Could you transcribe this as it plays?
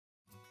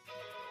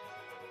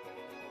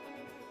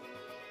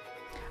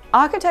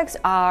Architects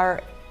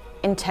are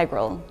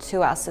integral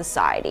to our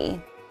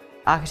society.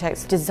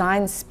 Architects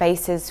design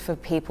spaces for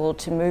people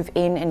to move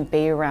in and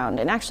be around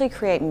and actually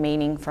create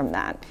meaning from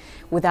that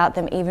without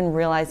them even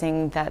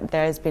realising that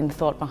there's been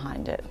thought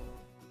behind it.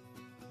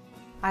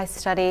 I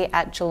study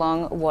at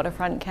Geelong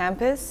waterfront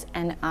campus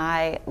and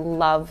I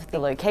love the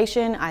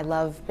location. I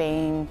love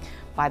being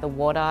by the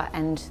water,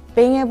 and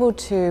being able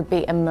to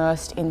be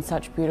immersed in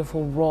such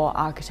beautiful raw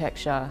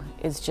architecture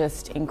is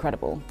just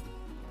incredible.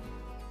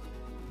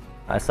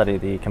 I study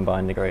the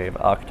combined degree of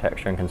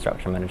Architecture and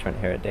Construction Management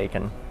here at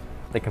Deakin.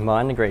 The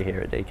combined degree here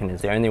at Deakin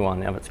is the only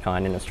one of its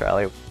kind in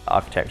Australia.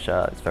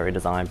 Architecture is very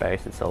design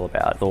based, it's all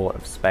about thought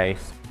of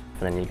space.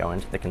 And then you go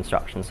into the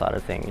construction side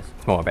of things.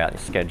 It's more about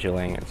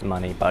scheduling, it's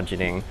money,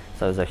 budgeting.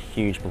 So there's a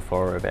huge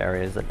plethora of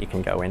areas that you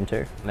can go into.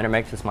 And then it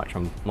makes us much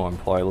more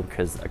employable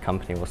because a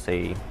company will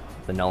see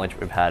the knowledge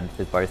we've had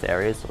with both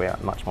areas, so we are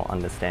much more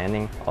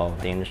understanding of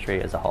the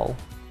industry as a whole.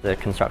 The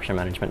construction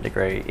management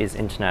degree is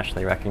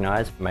internationally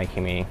recognised,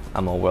 making me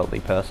a more worldly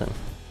person.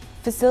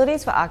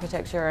 Facilities for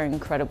architecture are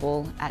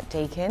incredible at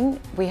Deakin.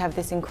 We have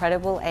this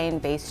incredible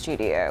A&B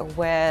studio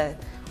where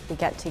we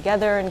get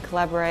together and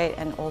collaborate,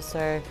 and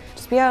also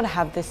just be able to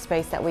have this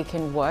space that we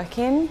can work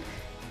in.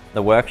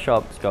 The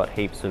workshop's got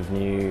heaps of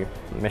new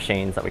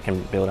machines that we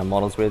can build our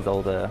models with,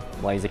 all the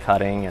laser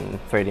cutting and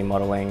 3D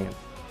modelling.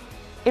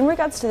 In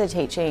regards to the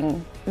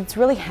teaching, it's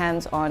really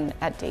hands-on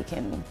at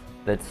Deakin.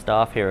 The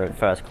staff here are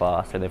first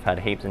class, so they've had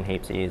heaps and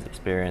heaps of years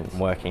experience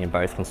working in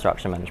both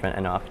construction management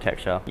and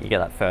architecture. You get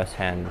that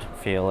first-hand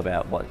feel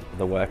about what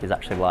the work is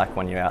actually like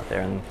when you're out there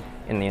and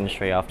in the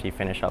industry after you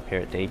finish up here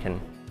at Deakin.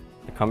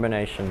 The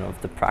combination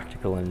of the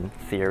practical and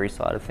theory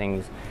side of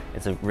things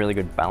is a really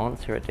good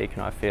balance here at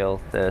Deakin, I feel.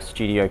 The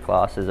studio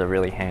classes are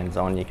really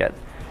hands-on. You get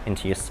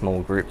into your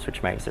small groups,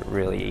 which makes it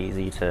really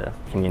easy to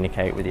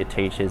communicate with your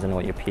teachers and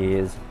all your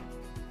peers.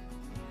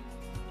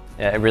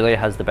 Yeah, it really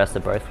has the best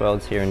of both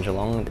worlds here in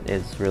Geelong.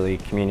 It's really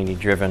community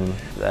driven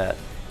that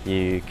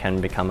you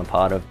can become a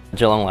part of.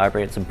 Geelong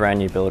Library, it's a brand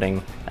new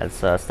building. It's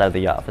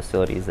state-of-the-art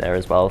facilities there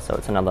as well, so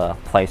it's another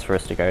place for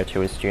us to go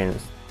to as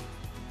students.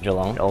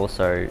 Geelong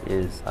also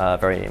is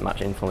very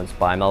much influenced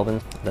by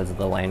Melbourne. There's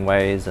the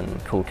laneways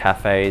and cool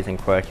cafes and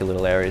quirky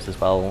little areas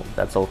as well.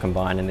 That's all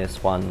combined in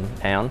this one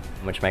town,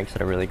 which makes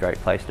it a really great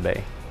place to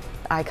be.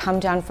 I come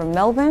down from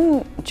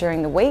Melbourne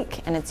during the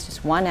week and it's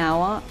just 1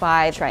 hour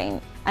by train.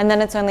 And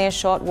then it's only a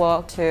short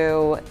walk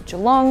to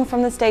Geelong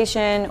from the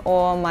station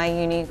or my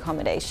uni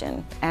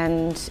accommodation.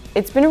 And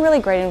it's been a really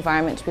great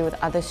environment to be with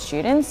other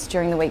students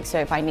during the week. So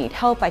if I need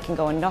help, I can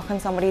go and knock on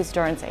somebody's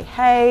door and say,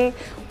 hey,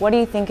 what do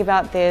you think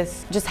about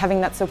this? Just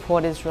having that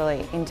support is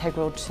really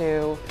integral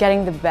to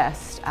getting the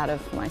best out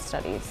of my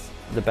studies.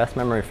 The best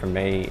memory for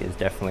me is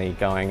definitely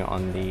going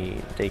on the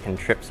Deakin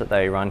trips that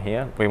they run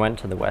here. We went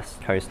to the west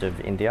coast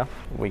of India.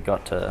 We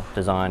got to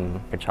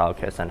design a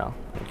childcare centre.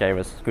 It gave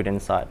us good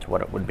insight to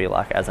what it would be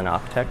like as an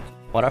architect.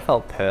 What I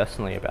felt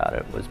personally about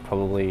it was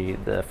probably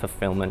the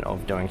fulfilment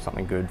of doing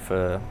something good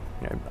for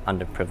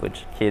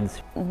underprivileged kids.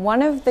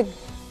 One of the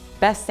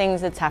best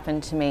things that's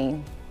happened to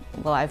me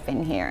while I've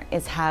been here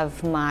is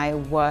have my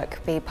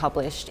work be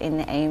published in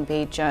the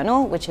A&B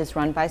journal, which is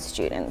run by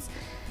students.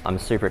 I'm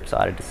super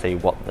excited to see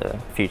what the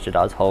future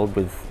does hold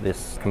with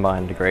this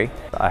combined degree.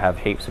 I have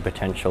heaps of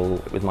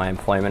potential with my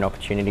employment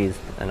opportunities,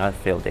 and I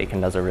feel Deakin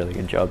does a really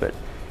good job at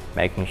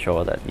making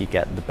sure that you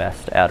get the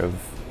best out of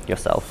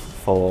yourself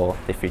for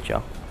the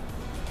future.